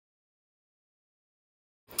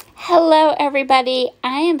Hello everybody,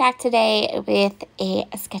 I am back today with a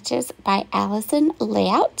Sketches by Allison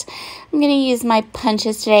layout. I'm going to use my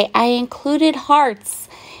punches today. I included hearts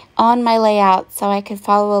on my layout so I could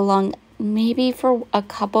follow along maybe for a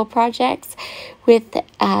couple projects with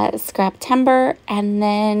Scraptember, and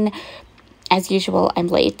then as usual I'm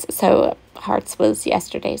late, so hearts was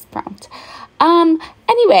yesterday's prompt.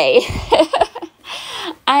 Anyway,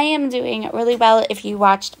 I am doing really well. If you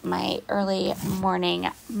watched my early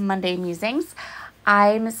morning Monday musings,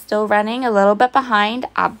 I'm still running a little bit behind,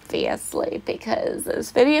 obviously, because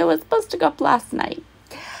this video was supposed to go up last night.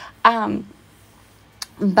 But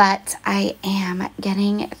I am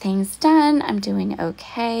getting things done. I'm doing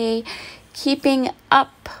okay, keeping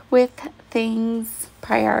up with things,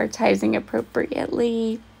 prioritizing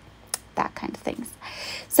appropriately, that kind of things.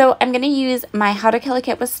 So I'm going to use my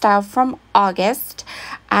H2KAKWS style from August.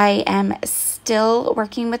 I am still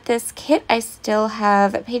working with this kit. I still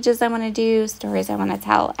have pages I want to do, stories I want to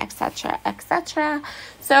tell, etc., etc.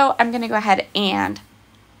 So I'm going to go ahead and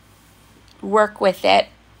work with it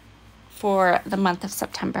for the month of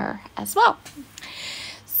September as well.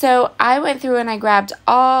 So I went through and I grabbed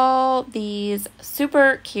all these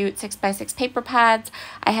super cute 6x6 paper pads.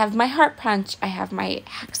 I have my heart punch, I have my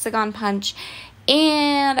hexagon punch,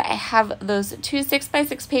 and I have those two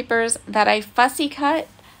 6x6 papers that I fussy cut.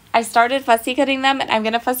 I started fussy cutting them, and I'm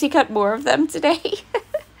going to fussy cut more of them today.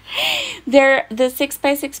 They're the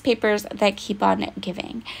 6x6 papers that keep on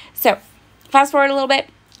giving. So fast forward a little bit.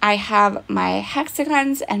 I have my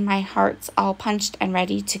hexagons and my hearts all punched and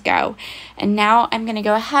ready to go. And now I'm going to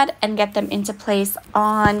go ahead and get them into place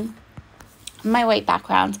on my white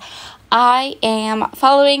background. I am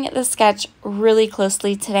following the sketch really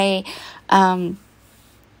closely today. I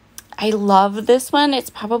love this one. It's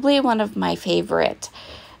probably one of my favorite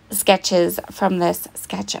sketches from this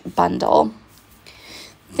sketch bundle.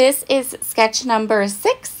 This is sketch number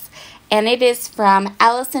 6, and it is from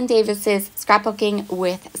Allison Davis's Scrapbooking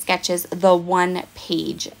with Sketches, the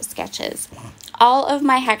one-page sketches. All of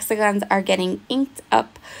my hexagons are getting inked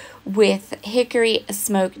up with Hickory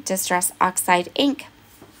Smoke Distress Oxide ink.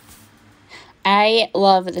 I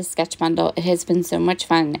love this sketch bundle. It has been so much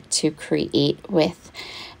fun to create with,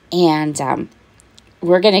 and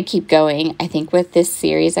we're going to keep going, I think, with this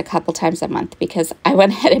series a couple times a month, because I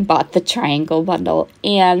went ahead and bought the triangle bundle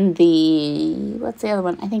and the, what's the other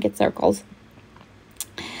one? I think it's circles.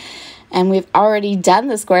 And we've already done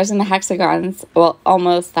the squares and the hexagons, well,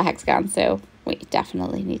 almost the hexagons, so we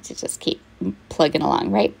definitely need to just keep plugging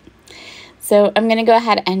along, right? So I'm going to go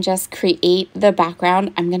ahead and just create the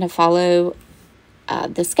background. I'm going to follow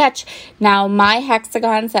the sketch. Now, my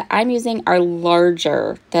hexagons that I'm using are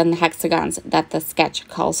larger than the hexagons that the sketch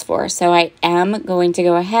calls for. So I am going to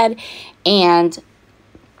go ahead and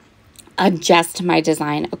adjust my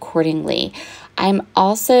design accordingly. I'm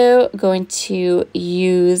also going to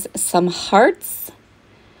use some hearts.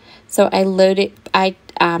 So I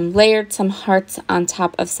layered some hearts on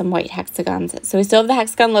top of some white hexagons. So we still have the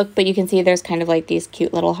hexagon look, but you can see there's kind of like these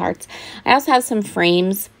cute little hearts. I also have some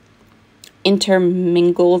frames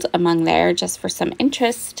intermingled among there just for some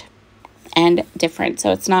interest and different,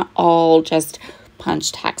 so it's not all just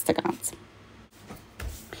punched hexagons.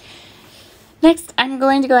 Next, I'm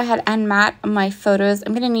going to go ahead and mat my photos.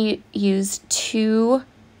 I'm going to use two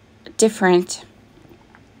different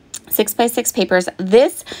 6x6 papers.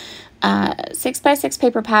 This 6x6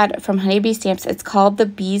 paper pad from Honeybee Stamps, it's called the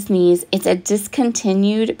Bee's Knees. It's a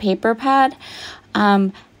discontinued paper pad,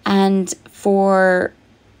 and for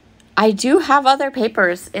I do have other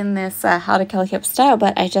papers in this H2KAKWS style,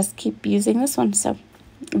 but I just keep using this one. So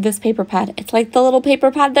this paper pad, it's like the little paper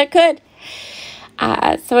pad that could.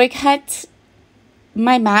 So I cut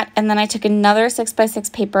my mat, and then I took another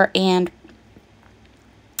 6x6 paper, and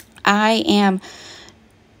I am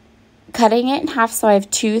cutting it in half. So I have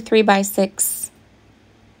two 3x6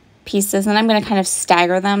 pieces, and I'm going to kind of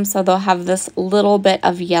stagger them so they'll have this little bit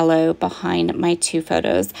of yellow behind my two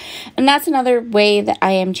photos. And that's another way that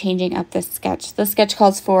I am changing up this sketch. The sketch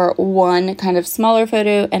calls for one kind of smaller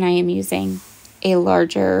photo, and I am using a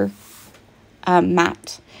larger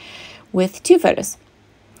mat with two photos.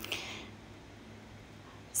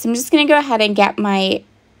 So I'm just going to go ahead and get my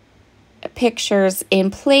pictures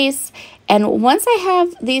in place, and once I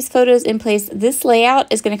have these photos in place, this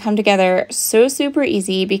layout is going to come together so super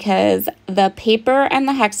easy, because the paper and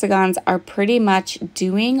the hexagons are pretty much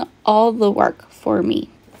doing all the work for me.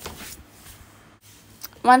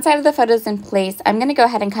 Once I have the photos in place, I'm going to go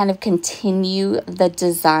ahead and kind of continue the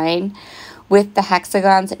design with the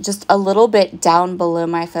hexagons just a little bit down below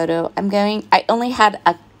my photo. I only had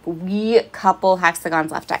a wee couple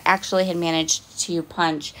hexagons left. I actually had managed to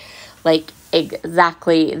punch like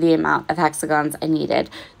exactly the amount of hexagons I needed.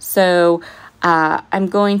 So I'm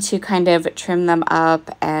going to kind of trim them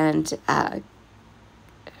up and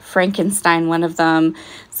Frankenstein one of them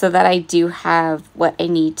so that I do have what I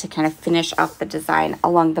need to kind of finish off the design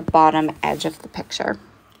along the bottom edge of the picture.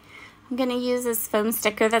 I'm going to use this foam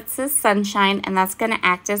sticker that says Sunshine, and that's going to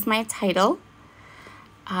act as my title.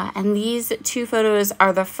 And these two photos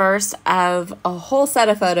are the first of a whole set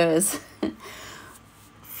of photos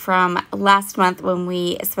from last month when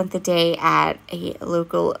we spent the day at a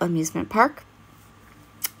local amusement park.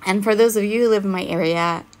 And for those of you who live in my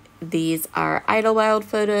area, these are Idlewild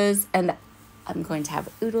photos, and I'm going to have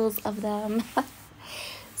oodles of them.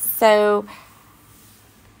 So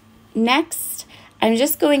next, I'm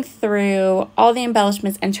just going through all the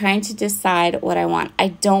embellishments and trying to decide what I want. I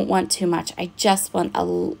don't want too much. I just want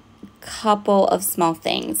a couple of small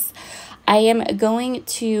things. I am going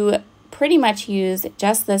to pretty much use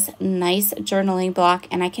just this nice journaling block,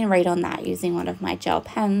 and I can write on that using one of my gel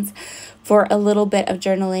pens for a little bit of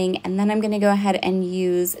journaling. And then I'm going to go ahead and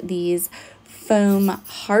use these foam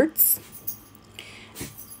hearts,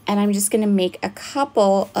 and I'm just going to make a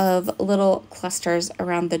couple of little clusters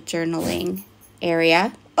around the journaling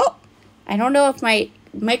area. Oh, I don't know if my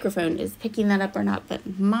microphone is picking that up or not,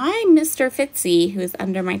 but my Mr. Fitzy, who's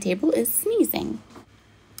under my table, is sneezing.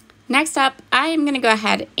 Next up, I am going to go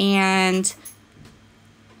ahead and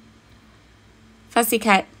fussy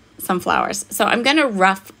cut some flowers. So I'm going to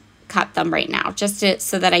rough cut them right now, just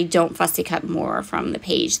so that I don't fussy cut more from the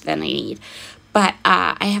page than I need. But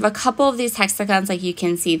I have a couple of these hexagons, like you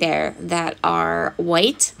can see there, that are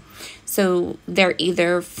white. So they're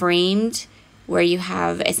either framed, where you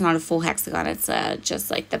have, it's not a full hexagon, it's just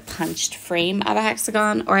like the punched frame of a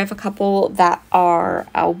hexagon, or I have a couple that are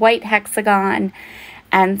a white hexagon.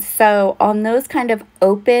 And so on those kind of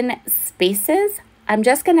open spaces, I'm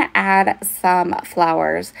just going to add some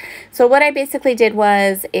flowers. So what I basically did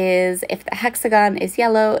is if the hexagon is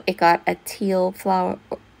yellow, it got a teal flower,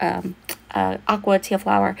 aqua teal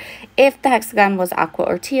flower. If the hexagon was aqua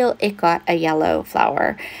or teal, it got a yellow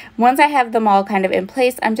flower. Once I have them all kind of in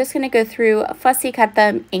place, I'm just going to go through, fussy cut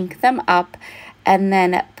them, ink them up, and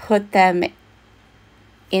then put them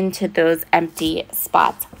into those empty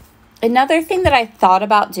spots. Another thing that I thought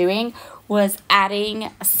about doing was adding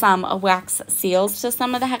some wax seals to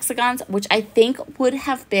some of the hexagons, which I think would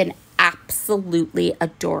have been absolutely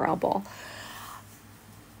adorable.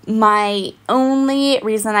 My only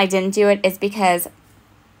reason I didn't do it is because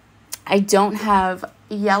I don't have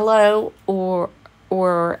yellow or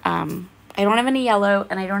I don't have any yellow,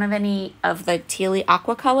 and I don't have any of the tealy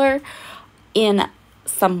aqua color in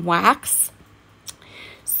some wax.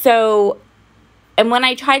 So, and when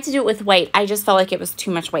I tried to do it with white, I just felt like it was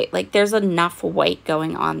too much white. Like, there's enough white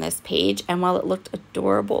going on this page, and while it looked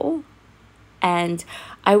adorable, and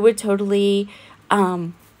I would totally,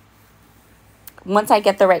 once I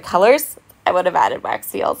get the right colors, I would have added wax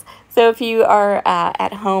seals. So if you are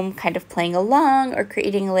at home kind of playing along or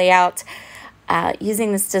creating a layout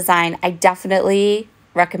using this design, I definitely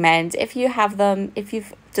recommend, if you have them, if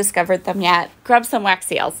you've discovered them yet, grab some wax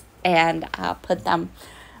seals and put them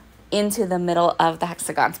into the middle of the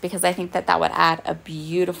hexagons, because I think that that would add a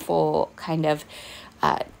beautiful kind of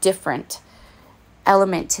different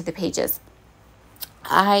element to the pages.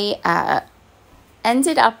 I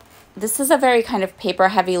ended up, this is a very kind of paper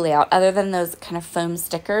heavy layout. Other than those kind of foam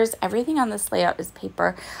stickers, everything on this layout is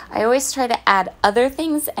paper. I always try to add other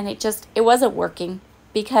things, and it wasn't working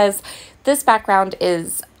because this background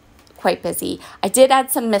is quite busy. I did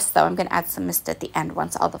add some mist though. I'm going to add some mist at the end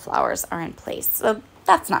once all the flowers are in place. So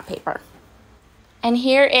that's not paper. And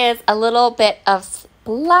here is a little bit of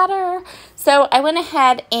splatter. So I went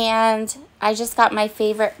ahead and I just got my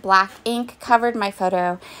favorite black ink, covered my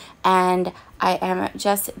photo, and I am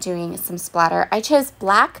just doing some splatter. I chose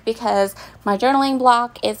black because my journaling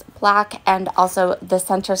block is black, and also the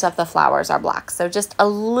centers of the flowers are black. So just a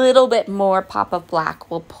little bit more pop of black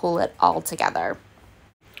will pull it all together.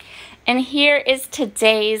 And here is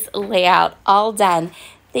today's layout all done.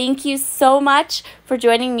 Thank you so much for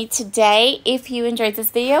joining me today. If you enjoyed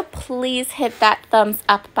this video, please hit that thumbs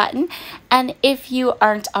up button. And if you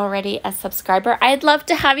aren't already a subscriber, I'd love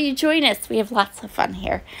to have you join us. We have lots of fun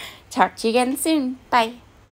here. Talk to you again soon. Bye.